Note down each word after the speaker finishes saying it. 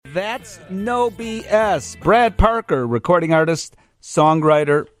That's no BS. Brad Parker, recording artist,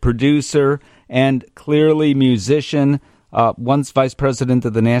 songwriter, producer, and clearly musician, once vice president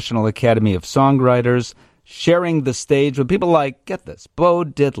of the National Academy of Songwriters, sharing the stage with people like, get this, Bo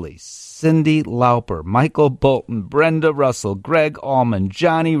Diddley, Cyndi Lauper, Michael Bolton, Brenda Russell, Greg Allman,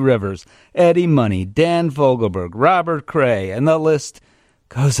 Johnny Rivers, Eddie Money, Dan Fogelberg, Robert Cray, and the list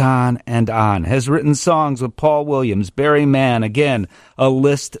goes on and on. Has written songs with Paul Williams, Barry Mann, again, a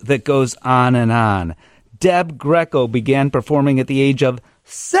list that goes on and on. Deb Greco began performing at the age of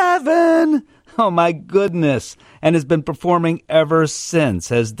 7. Oh, my goodness. And has been performing ever since.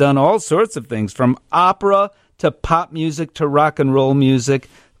 Has done all sorts of things, from opera to pop music to rock and roll music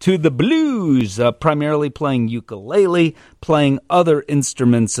to the blues, primarily playing ukulele, playing other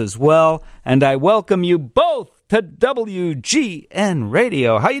instruments as well. And I welcome you both to WGN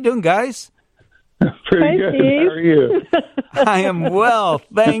Radio. How you doing, guys? Pretty good. Steve. How are you? I am well,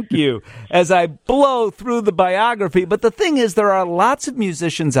 thank you, as I blow through the biography. But the thing is, there are lots of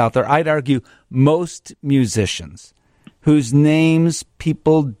musicians out there, I'd argue most musicians, whose names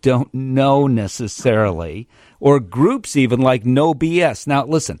people don't know necessarily, or groups even like No BS. Now,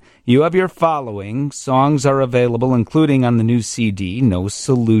 listen, you have your following. Songs are available, including on the new CD, No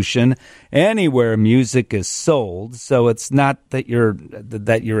Solution, anywhere music is sold. So it's not that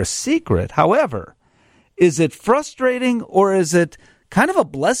you're a secret. However, is it frustrating, or is it kind of a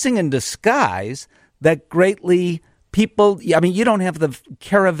blessing in disguise that greatly people, I mean, you don't have the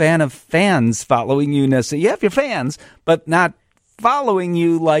caravan of fans following you necessarily. You have your fans, but not following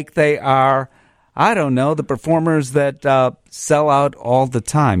you like they are, I don't know, the performers that sell out all the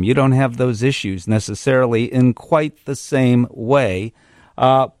time. You don't have those issues necessarily in quite the same way.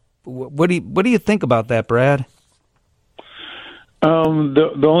 What do you think about that, Brad?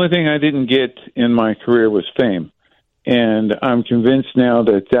 The only thing I didn't get in my career was fame, and I'm convinced now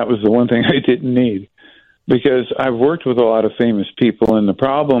that was the one thing I didn't need, because I've worked with a lot of famous people, and the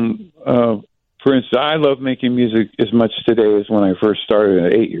problem, for instance, I love making music as much today as when I first started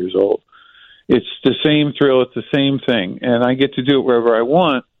at 8 years old. It's the same thrill, it's the same thing, and I get to do it wherever I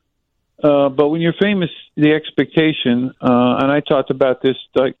want. But when you're famous, the expectation, and I talked about this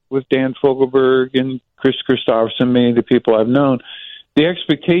like with Dan Fogelberg and Chris Christopherson, many of the people I've known, the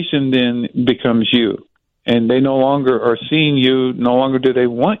expectation then becomes you, and they no longer are seeing you, no longer do they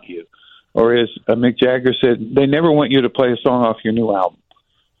want you. Or as Mick Jagger said, they never want you to play a song off your new album.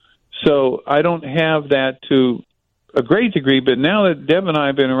 So I don't have that to a great degree, but now that Deb and I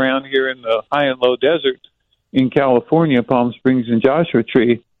have been around here in the high and low desert in California, Palm Springs and Joshua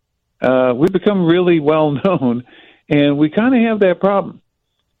Tree, we've become really well known, and we kind of have that problem.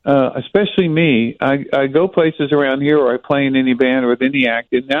 Especially me. I go places around here, or I play in any band or with any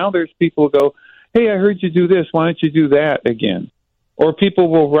act, and now there's people who go, hey, I heard you do this, why don't you do that again? Or people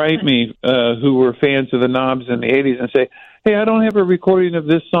will write me who were fans of the Knobs in the 80s and say, hey, I don't have a recording of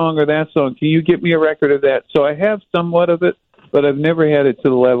this song or that song. Can you get me a record of that? So I have somewhat of it, but I've never had it to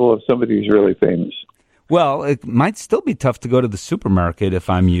the level of somebody who's really famous. Well, it might still be tough to go to the supermarket if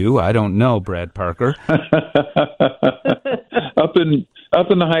I'm you. I don't know, Brad Parker. Up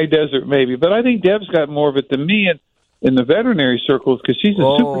in the high desert, maybe. But I think Deb's got more of it than me in the veterinary circles, because she's a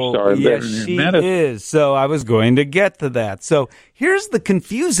superstar in veterinary medicine. Is. So I was going to get to that. So here's the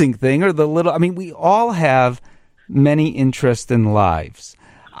confusing thing, or the little, I mean, we all have many interests in lives.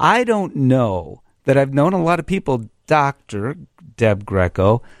 I don't know that I've known a lot of people, Dr. Deb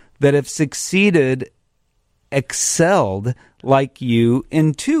Greco, that have succeeded, excelled like you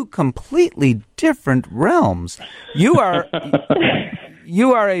in two completely different realms. You are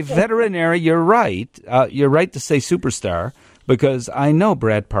a veterinary. You're right. You're right to say superstar, because I know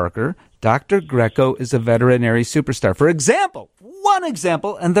Brad Parker. Dr. Greco is a veterinary superstar. For example, one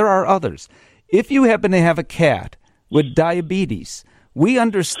example, and there are others. If you happen to have a cat with diabetes, we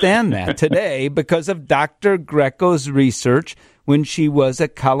understand that today because of Dr. Greco's research when she was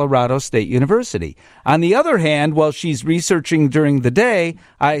at Colorado State University. On the other hand, while she's researching during the day,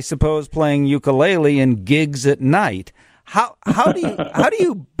 I suppose playing ukulele and gigs at night. How do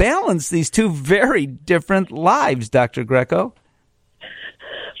you balance these two very different lives, Dr. Greco?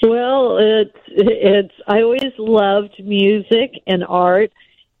 Well, it's I always loved music and art,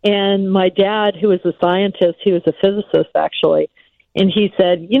 and my dad, who was a scientist, he was a physicist actually, and he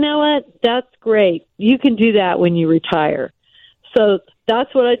said, you know what, that's great. You can do that when you retire. So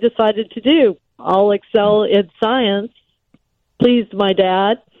that's what I decided to do. I'll excel in science. Pleased my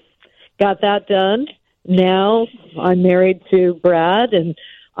dad. Got that done. Now I'm married to Brad, and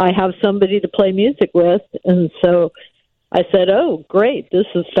I have somebody to play music with. And so I said, oh, great, this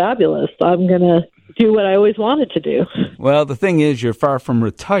is fabulous. I'm going to do what I always wanted to do. Well, the thing is, you're far from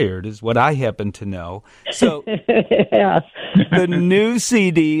retired, is what I happen to know. So Yeah. the new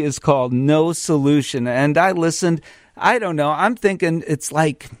CD is called No Solution, and I listened. I don't know. I'm thinking it's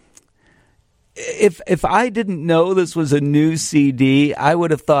like if I didn't know this was a new CD, I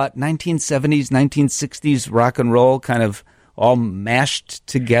would have thought 1970s, 1960s rock and roll kind of all mashed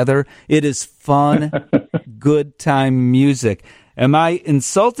together. It is fun, good time music. Am I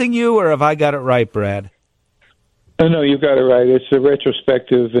insulting you, or have I got it right, Brad? No, you've got it right. It's a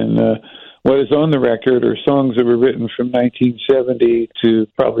retrospective, and what is on the record are songs that were written from 1970 to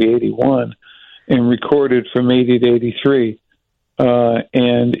probably 81 and recorded from 80 to 83.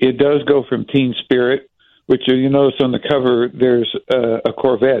 And it does go from Teen Spirit, which you notice on the cover, there's a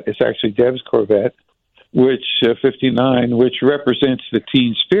Corvette. It's actually Deb's Corvette, which 59, which represents the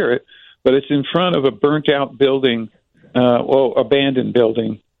teen spirit, but it's in front of a burnt-out building, abandoned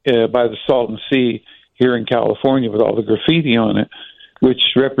building by the Salton Sea here in California with all the graffiti on it, which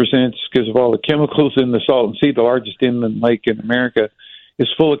represents, because of all the chemicals in the Salton Sea, the largest inland lake in America, is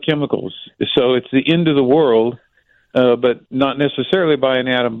full of chemicals. So it's the end of the world, but not necessarily by an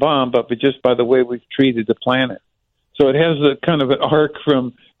atom bomb, but just by the way we've treated the planet. So it has a kind of an arc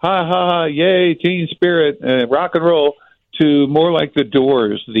from ha ha ha, yay, teen spirit, rock and roll, to more like the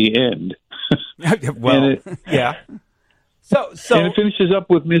Doors, the end. Well, yeah. So and it finishes up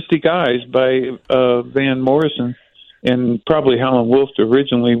with Mystic Eyes by Van Morrison and probably Howlin' Wolf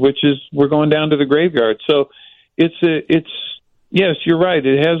originally, which is We're Going Down to the Graveyard. So it's yes, you're right.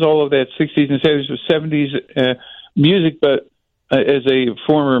 It has all of that 60s and 70s music, but as a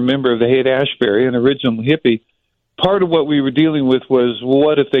former member of the Haight-Ashbury, an original hippie, part of what we were dealing with was,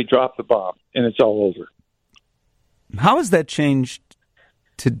 what if they drop the bomb and it's all over? How has that changed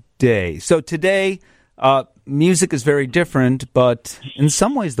today? So today, music is very different, but in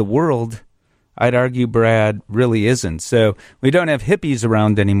some ways the world, I'd argue, Brad, really isn't. So we don't have hippies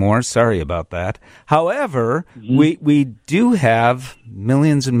around anymore. Sorry about that. However, we do have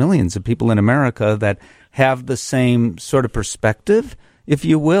millions and millions of people in America that have the same sort of perspective, if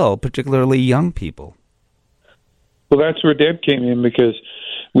you will, particularly young people. Well, that's where Deb came in, because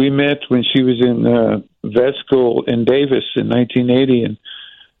we met when she was in vet school in Davis in 1980, and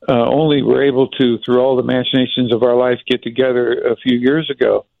only were able to, through all the machinations of our life, get together a few years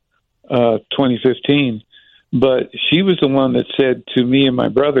ago, 2015. But she was the one that said to me and my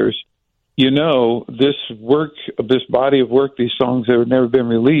brothers, this work, this body of work, these songs that have never been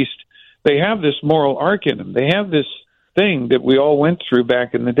released, they have this moral arc in them. They have this thing that we all went through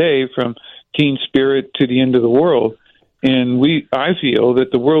back in the day, from Teen Spirit to the end of the world. And I feel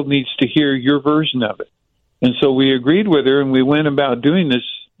that the world needs to hear your version of it. And so we agreed with her, and we went about doing this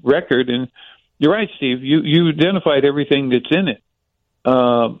record. And you're right, Steve, you identified everything that's in it.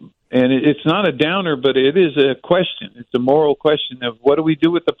 And it's not a downer, but it is a question. It's a moral question of, what do we do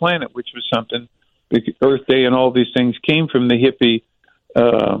with the planet, which was something, Earth Day and all these things came from the hippie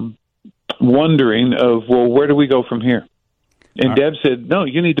wondering of, well, where do we go from here? And Deb said, no,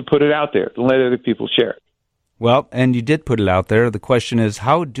 you need to put it out there and let other people share it. Well, and you did put it out there. The question is,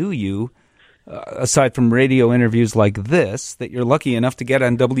 how do you, aside from radio interviews like this, that you're lucky enough to get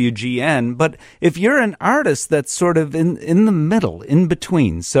on WGN, but if you're an artist that's sort of in the middle, in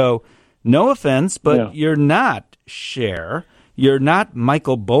between, so no offense, but you're not Cher, you're not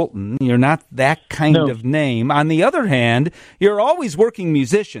Michael Bolton, you're not that kind of name. On the other hand, you're always working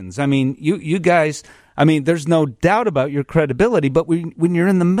musicians. I mean, you guys, I mean, there's no doubt about your credibility, but when you're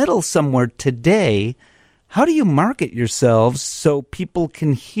in the middle somewhere today, how do you market yourselves so people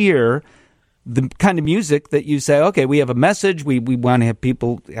can hear the kind of music that you say, okay, we have a message, we want to have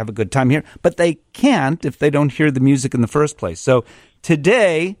people have a good time here, but they can't if they don't hear the music in the first place. So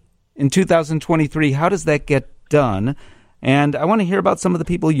today, in 2023, how does that get done? And I want to hear about some of the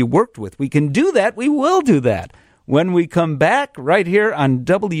people you worked with. We can do that. We will do that when we come back right here on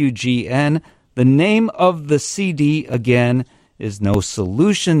WGN. The name of the CD, again, is No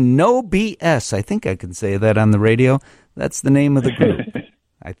Solution, No BS. I think I can say that on the radio. That's the name of the group.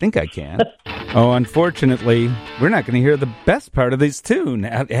 I think I can. Oh, unfortunately, we're not going to hear the best part of this tune,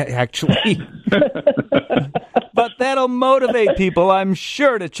 actually. But that'll motivate people, I'm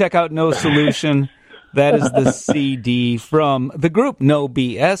sure, to check out No Solution. That is the CD from the group No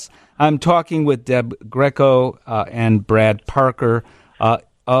BS. I'm talking with Deb Greco and Brad Parker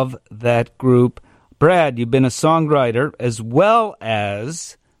of that group. Brad, you've been a songwriter as well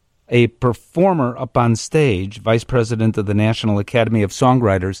as a performer up on stage, vice president of the National Academy of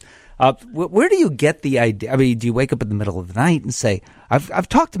Songwriters. Where do you get the idea? I mean, do you wake up in the middle of the night and say, I've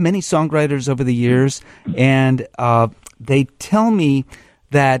talked to many songwriters over the years, and they tell me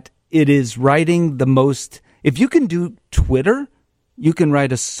that it is writing the most. If you can do Twitter, you can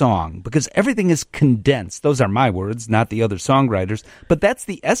write a song because everything is condensed. Those are my words, not the other songwriters. But that's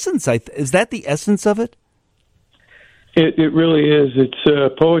the essence. Is that the essence of it? It really is.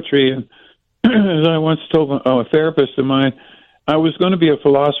 It's poetry. And as I once told a therapist of mine, I was going to be a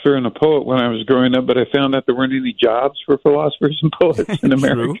philosopher and a poet when I was growing up, but I found out there weren't any jobs for philosophers and poets in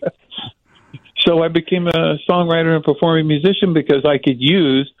America. So I became a songwriter and performing musician because I could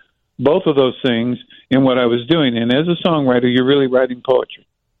use both of those things in what I was doing. And as a songwriter, you're really writing poetry.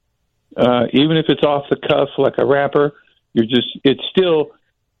 Even if it's off the cuff like a rapper, you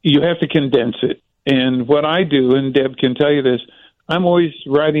have to condense it. And what I do, and Deb can tell you this, I'm always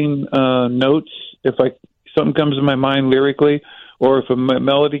writing notes. If something comes to my mind lyrically, or if a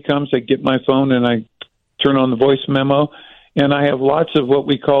melody comes, I get my phone and I turn on the voice memo. And I have lots of what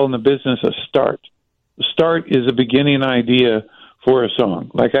we call in the business a start. The start is a beginning idea for a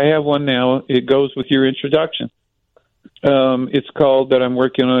song. Like I have one now. It goes with your introduction. It's called, that I'm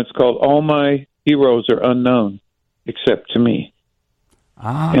working on, it's called All My Heroes Are Unknown Except to Me.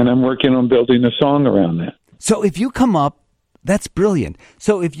 And I'm working on building a song around that. So if you come up, that's brilliant.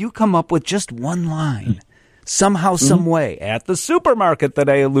 So if you come up with just one line, somehow, some way, at the supermarket that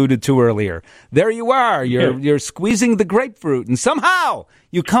I alluded to earlier, there you are, you're squeezing the grapefruit, and somehow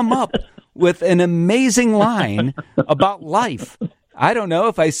you come up with an amazing line about life. I don't know,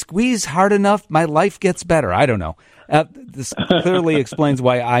 if I squeeze hard enough, my life gets better. I don't know. This clearly explains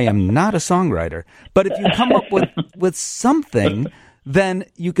why I am not a songwriter. But if you come up with something, then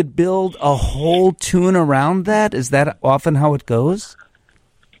you could build a whole tune around that. Is that often how it goes?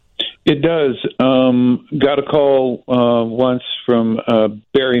 It does. Got a call once from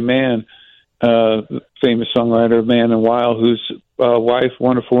Barry Mann, famous songwriter, Mann and Weil, whose wife,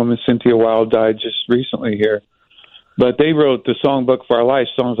 wonderful woman Cynthia Weil, died just recently here. But they wrote the songbook for our life,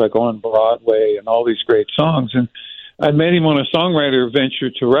 songs like On Broadway and all these great songs. And I met him on a songwriter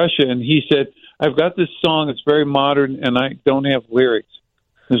venture to Russia, and he said, I've got this song, it's very modern, and I don't have lyrics.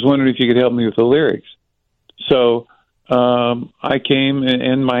 I was wondering if you could help me with the lyrics. So I came,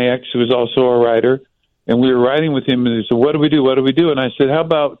 and my ex, who was also a writer, and we were writing with him, and he said, what do we do? What do we do? And I said, how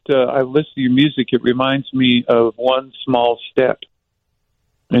about I listen to your music. It reminds me of One Small Step.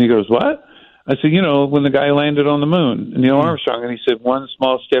 And he goes, what? I said, when the guy landed on the moon, Neil Armstrong, and he said, one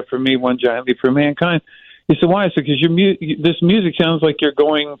small step for me, one giant leap for mankind. He said, why? I said, because this music sounds like you're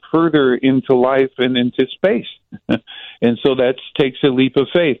going further into life and into space. And so that takes a leap of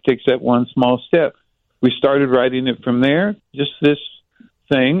faith, takes that one small step. We started writing it from there, just this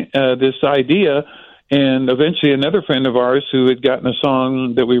thing, this idea. And eventually another friend of ours who had gotten a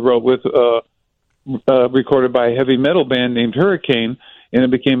song that we wrote with, recorded by a heavy metal band named Hurricane, and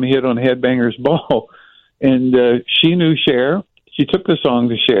it became a hit on Headbangers Ball. And she knew Cher. She took the song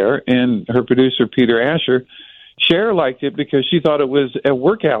to Cher and her producer, Peter Asher. Cher liked it because she thought it was a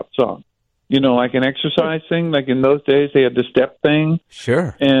workout song, like an exercise thing. Like in those days, they had the step thing.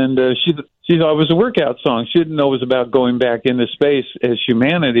 Sure. And she thought it was a workout song. She didn't know it was about going back into space as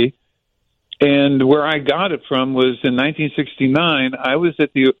humanity. And where I got it from was in 1969, I was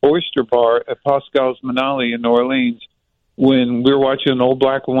at the Oyster Bar at Pascal's Manali in New Orleans when we were watching an old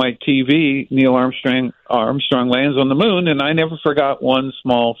black and white TV. Neil Armstrong lands on the moon, and I never forgot one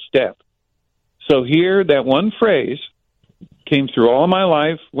small step. So here, that one phrase came through all of my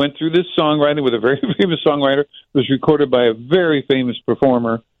life, went through this songwriting with a very famous songwriter, was recorded by a very famous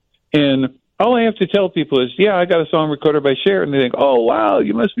performer. And all I have to tell people is, yeah, I got a song recorded by Cher, and they think, oh, wow,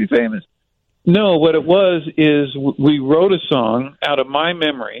 you must be famous. No, what it was is we wrote a song out of my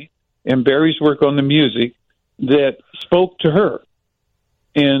memory and Barry's work on the music that spoke to her.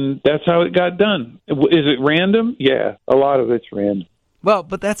 And that's how it got done. Is it random? Yeah, a lot of it's random. Well,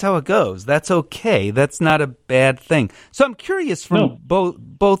 but that's how it goes. That's okay. That's not a bad thing. So I'm curious from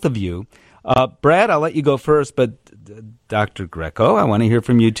both of you. Brad, I'll let you go first, but Dr. Greco, I want to hear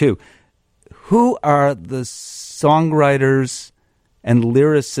from you too. Who are the songwriters and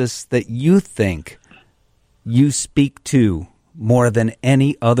lyricists that you think you speak to more than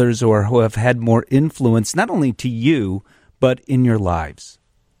any others, or who have had more influence, not only to you, but in your lives?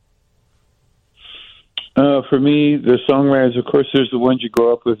 For me, the songwriters, of course, there's the ones you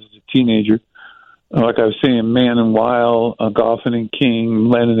grow up with as a teenager. Like I was saying, Mann and Weil, Goffin and King,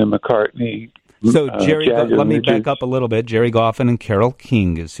 Lennon and McCartney. So, Jerry, let me Richards. back up a little bit. Jerry Goffin and Carole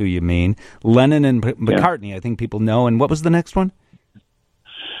King is who you mean. Lennon and McCartney, I think people know. And what was the next one?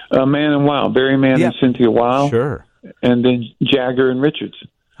 Mann and Weil, Barry Mann and Cynthia Weil. Sure. And then Jagger and Richards.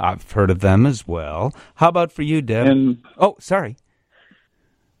 I've heard of them as well. How about for you, Deb? And, oh, sorry.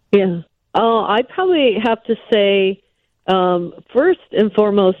 Yeah. Oh, I'd probably have to say First and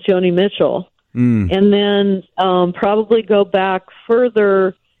foremost, Joni Mitchell. And then probably go back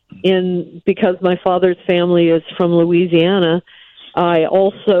further because my father's family is from Louisiana. I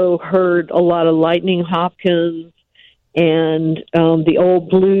also heard a lot of Lightning Hopkins and the old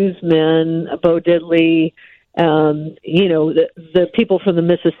blues men, Bo Diddley, the people from the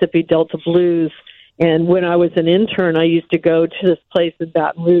Mississippi Delta Blues. And when I was an intern, I used to go to this place in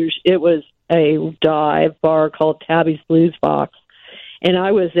Baton Rouge. It was a dive bar called Tabby's Blues Box. And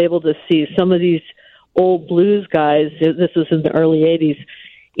I was able to see some of these old blues guys, this was in the early 80s,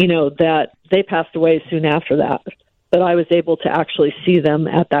 that they passed away soon after that. But I was able to actually see them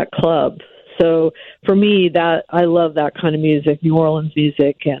at that club. So for me, that I love that kind of music, New Orleans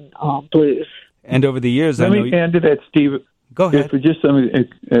music and blues. And over the years, Let me add to that, Steve. Go ahead.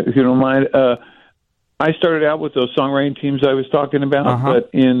 If you don't mind. I started out with those songwriting teams I was talking about, but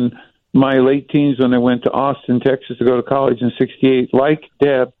in my late teens when I went to Austin, Texas to go to college in '68, like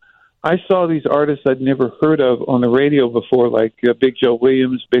Deb, I saw these artists I'd never heard of on the radio before, like Big Joe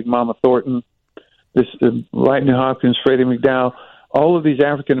Williams, Big Mama Thornton, Lightning Hopkins, Freddie McDowell, all of these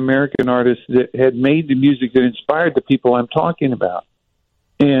African-American artists that had made the music that inspired the people I'm talking about.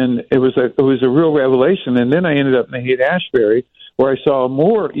 And it was a real revelation. And then I ended up in the Haight-Ashbury, where I saw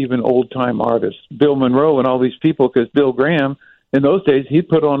more even old-time artists, Bill Monroe and all these people, because Bill Graham, in those days, he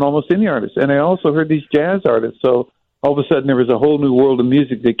put on almost any artist. And I also heard these jazz artists. So all of a sudden there was a whole new world of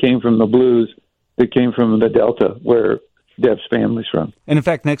music that came from the blues, that came from the Delta, where Deb's family's from. And in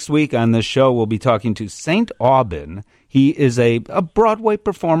fact, next week on this show, we'll be talking to St. Aubin. He is a Broadway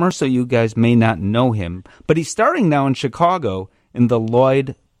performer, so you guys may not know him. But he's starring now in Chicago in the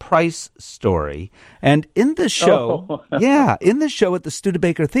Lloyd Price Story. And in the show, in the show at the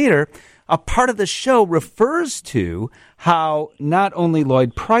Studebaker Theater, a part of the show refers to how not only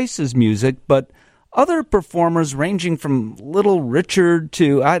Lloyd Price's music, but other performers ranging from Little Richard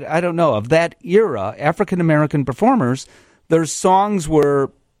to, I don't know, of that era, African-American performers, their songs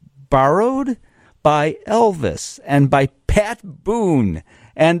were borrowed by Elvis and by Pat Boone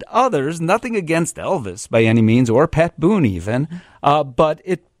and others. Nothing against Elvis by any means, or Pat Boone even, but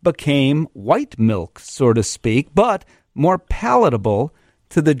it became white milk, so to speak, but more palatable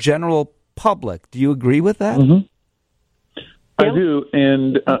to the general public. Do you agree with that? Mm-hmm. I do,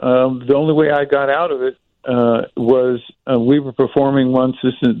 and the only way I got out of it was we were performing once,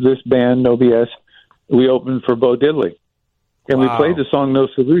 this band, No BS, we opened for Bo Diddley. And we played the song No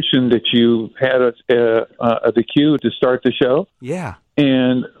Solution that you had at the cue to start the show. Yeah.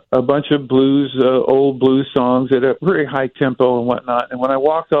 And a bunch of blues, old blues songs at a very high tempo and whatnot. And when I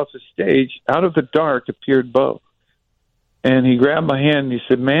walked off the stage, out of the dark appeared Bo. And he grabbed my hand and he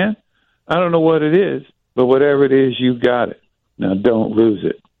said, "Man, I don't know what it is, but whatever it is, you got it. Now don't lose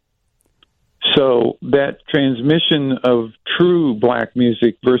it." So that transmission of true black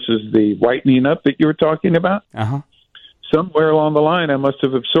music versus the whitening up that you were talking about, somewhere along the line I must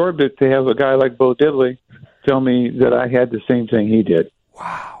have absorbed it to have a guy like Bo Diddley tell me that I had the same thing he did.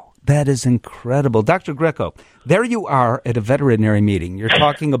 Wow, that is incredible. Dr. Greco, there you are at a veterinary meeting. You're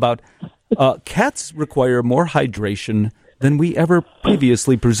talking about cats require more hydration than we ever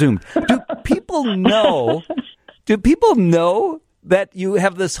previously presumed. Do people know that you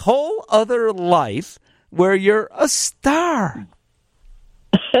have this whole other life where you're a star?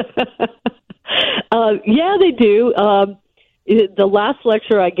 Yeah, they do. The last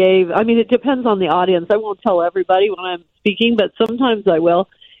lecture I gave, I mean, it depends on the audience. I won't tell everybody when I'm speaking, but sometimes I will.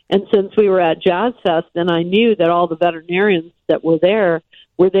 And since we were at Jazz Fest, and I knew that all the veterinarians that were there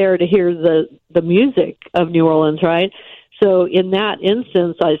to hear the music of New Orleans, right? So in that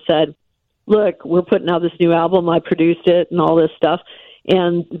instance, I said, look, we're putting out this new album. I produced it and all this stuff.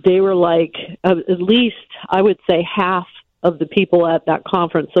 And they were like, at least, I would say, half of the people at that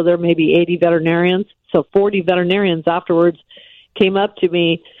conference. So there may be 80 veterinarians. So 40 veterinarians afterwards came up to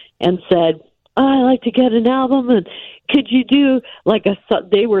me and said, I'd like to get an album. And could you do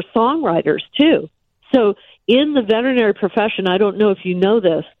they were songwriters too. So in the veterinary profession, I don't know if you know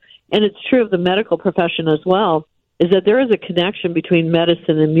this, and it's true of the medical profession as well, is that there is a connection between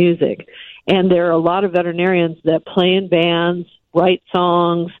medicine and music. And there are a lot of veterinarians that play in bands, write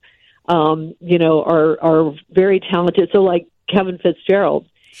songs, are very talented. So like Kevin Fitzgerald,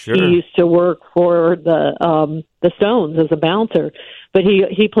 sure. He used to work for the Stones as a bouncer, but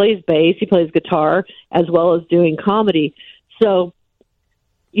he plays bass, he plays guitar, as well as doing comedy. So,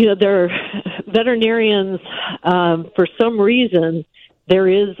 they're veterinarians, for some reason, there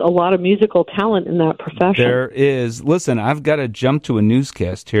is a lot of musical talent in that profession. There is. Listen, I've got to jump to a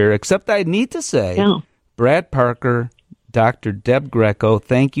newscast here, except I need to say, Brad Parker, Dr. Deb Greco,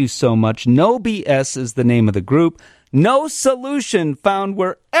 thank you so much. No BS is the name of the group. No Solution, found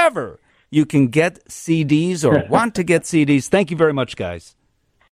wherever you can get CDs or want to get CDs. Thank you very much, guys.